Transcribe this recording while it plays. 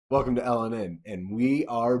Welcome to LNN, and we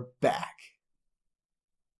are back.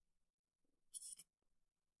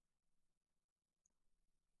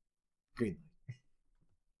 Green.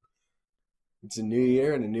 It's a new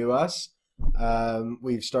year and a new us.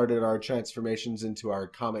 We've started our transformations into our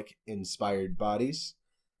comic-inspired bodies.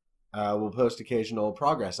 We'll post occasional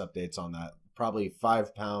progress updates on that. Probably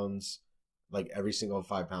 5 pounds, like every single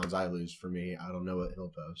 5 pounds I lose for me. I don't know what he'll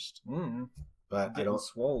post. But I don't.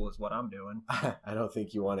 Swole is what I'm doing. I don't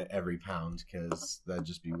think you want it every pound because that'd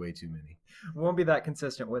just be way too many. We won't be that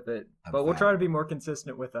consistent with it, but we'll try to be more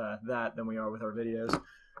consistent with that than we are with our videos.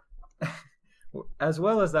 As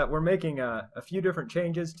well as that, we're making a few different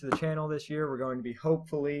changes to the channel this year. We're going to be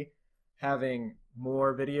hopefully having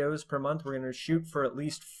more videos per month. We're going to shoot for at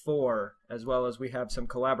least 4, as well as we have some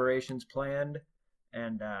collaborations planned.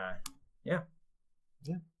 And yeah.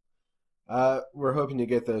 We're hoping to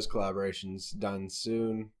get those collaborations done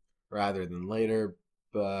soon rather than later,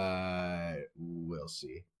 but we'll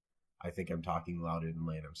see. I think I'm talking louder than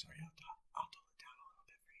late. I'm sorry. I'll tone it down a little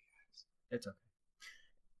bit for you guys. It's okay.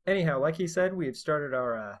 Anyhow, like he said, we've started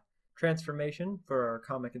our transformation for our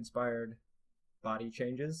comic-inspired body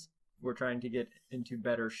changes. We're trying to get into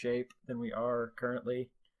better shape than we are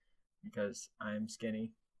currently because I'm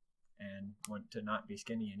skinny and want to not be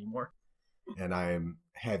skinny anymore. And I am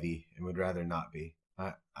heavy and would rather not be.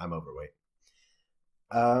 I'm overweight.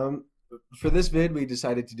 For this vid, we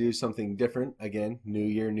decided to do something different. Again, new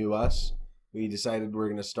year, new us. We decided we're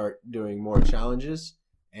going to start doing more challenges.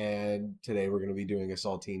 And today we're going to be doing a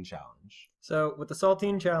saltine challenge. So what the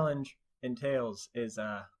saltine challenge entails is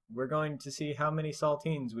we're going to see how many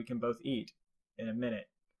saltines we can both eat in a minute.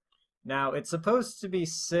 Now, it's supposed to be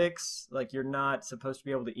 6. Like, you're not supposed to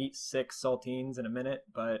be able to eat 6 saltines in a minute,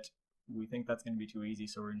 but we think that's going to be too easy,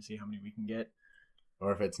 so we're going to see how many we can get.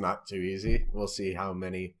 Or if it's not too easy, we'll see how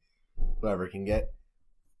many whoever can get.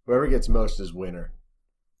 Whoever gets most is winner.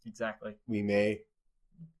 Exactly. We may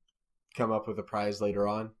come up with a prize later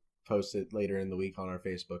on, post it later in the week on our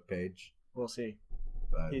Facebook page. We'll see.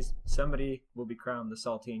 But somebody will be crowned the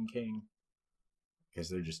Saltine King. Because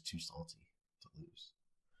they're just too salty to lose.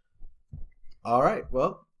 All right,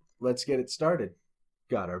 well, let's get it started.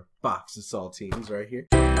 Got our box of saltines right here.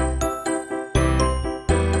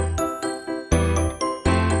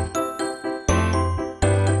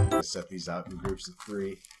 Set these out in groups of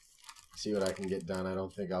 3. See what I can get done. I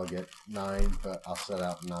don't think I'll get 9, but I'll set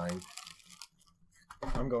out 9.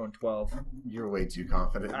 I'm going 12. You're way too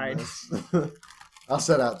confident in this. I'll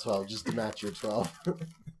set out 12 just to match your 12.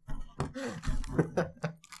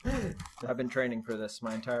 I've been training for this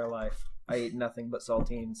my entire life. I eat nothing but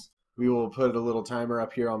saltines. We will put a little timer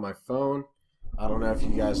up here on my phone. I don't know if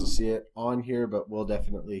you guys will see it on here, but we'll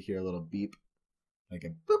definitely hear a little beep. Like a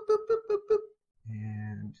boop, boop, boop, boop, boop.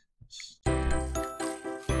 And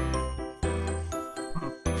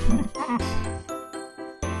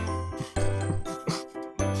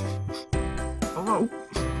hello.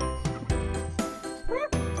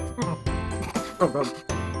 Oh god.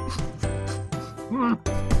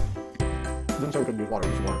 Didn't say we couldn't use water.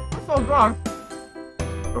 Use water. It's so dry.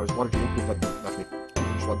 Oh, it's water. That's me.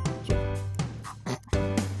 Just one.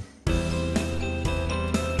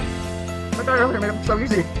 I thought I was gonna make it so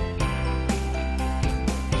easy.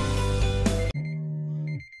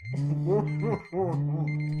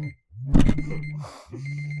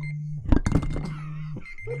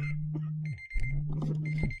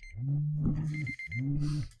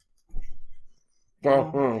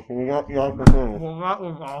 Well, that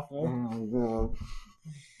was awful. Oh,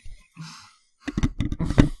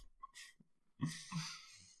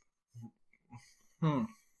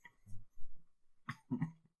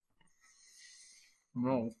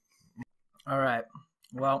 No. All right.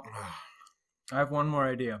 Well, I have one more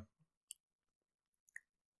idea.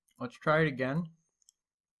 Let's try it again,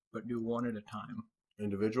 but do one at a time.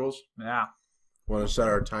 Individuals? Yeah. Want to set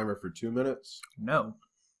our timer for 2 minutes? No.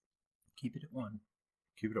 Keep it at 1.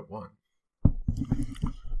 Keep it at 1.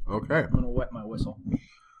 Okay. I'm going to wet my whistle.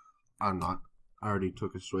 I'm not. I already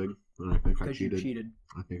took a swig, and I think I cheated. Because you cheated.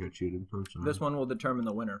 I think I cheated. I'm sorry. This one will determine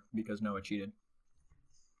the winner, because Noah cheated.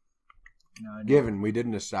 No, Given we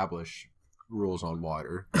didn't establish rules on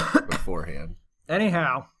water beforehand.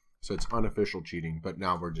 Anyhow. So it's unofficial cheating, but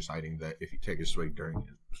now we're deciding that if you take a swig during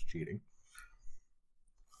it, it's cheating.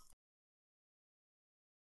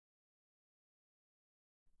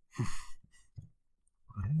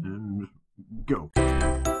 And go.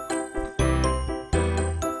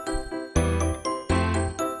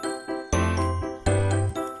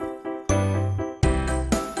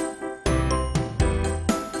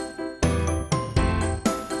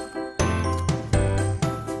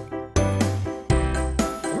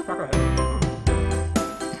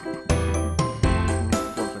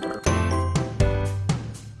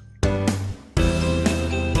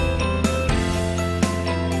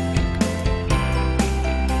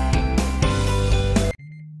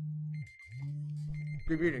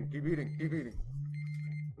 Keep eating. Keep eating. Keep eating.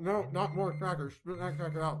 No, not more crackers. Spit that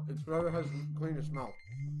cracker out. It's whatever has the cleanest mouth.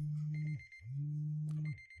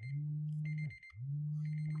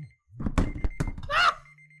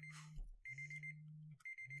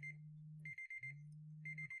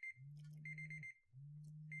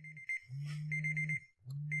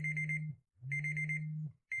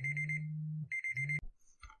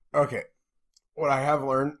 Okay, what I have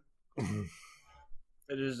learned.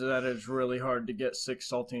 It is that it's really hard to get 6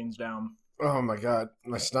 saltines down. Oh my god,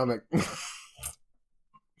 my stomach.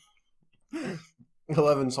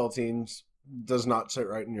 11 saltines does not sit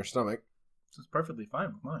right in your stomach. This is perfectly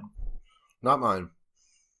fine with mine. Not mine.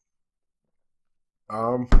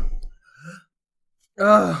 Oh,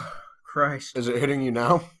 Christ. Is it hitting you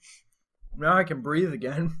now? Now I can breathe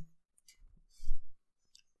again.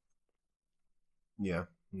 Yeah,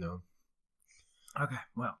 no. Okay,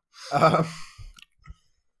 well.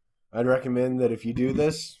 I'd recommend that if you do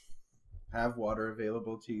this, have water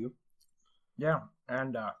available to you. Yeah,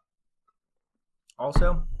 and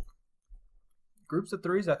also, groups of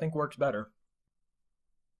 3s I think works better.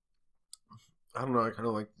 I don't know, I kind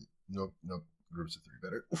of like no groups of 3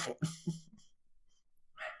 better.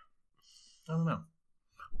 I don't know.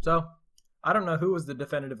 So, I don't know who was the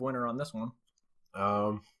definitive winner on this one.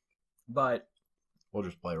 But we'll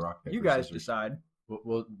just play rock paper. You guys scissors. decide.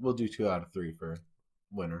 We'll do 2 out of 3 for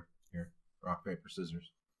winner here. Rock paper scissors.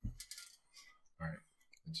 All right,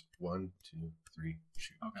 it's 1, 2, 3,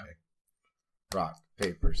 shoot. Okay. Rock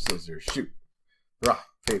paper scissors shoot. Rock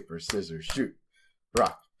paper scissors shoot.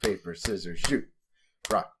 Rock paper scissors shoot.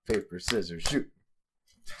 Rock paper scissors shoot.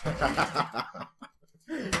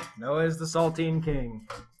 Noah is the saltine king.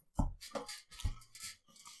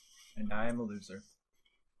 And I am a loser.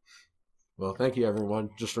 Well, thank you, everyone.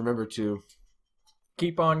 Just remember to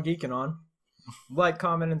keep on geeking on. Like,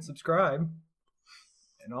 comment, and subscribe.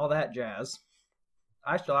 And all that jazz.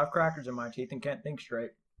 I still have crackers in my teeth and can't think straight.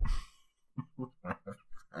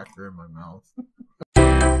 Cracker in my mouth.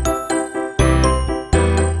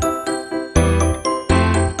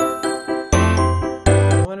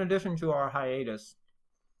 Well, in addition to our hiatus,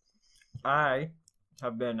 I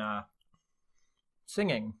have been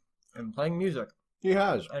singing and playing music. He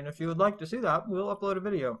has. And if you would like to see that, we'll upload a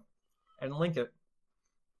video and link it.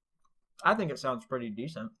 I think it sounds pretty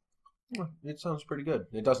decent. It sounds pretty good.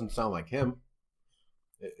 It doesn't sound like him.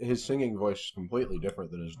 His singing voice is completely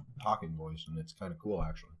different than his talking voice, and it's kind of cool,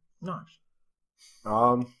 actually. Nice.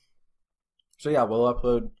 So yeah, we'll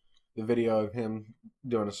upload the video of him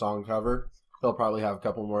doing a song cover. He'll probably have a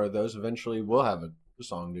couple more of those. Eventually, we'll have a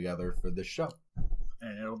song together for this show.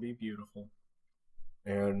 And it'll be beautiful.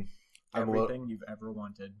 And everything you've ever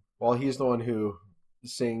wanted. Well, he's the one who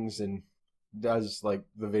sings and does like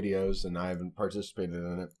the videos, and I haven't participated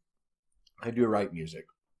in it. I do write music.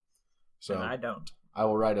 So and I don't. I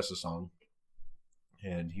will write us a song,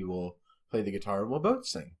 and he will play the guitar, and we'll both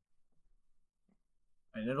sing.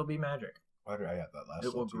 And it'll be magic. Why did I have that last?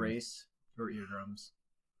 It will grace your eardrums.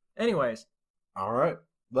 Anyways. All right.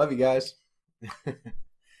 Love you guys.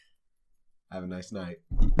 Have a nice night.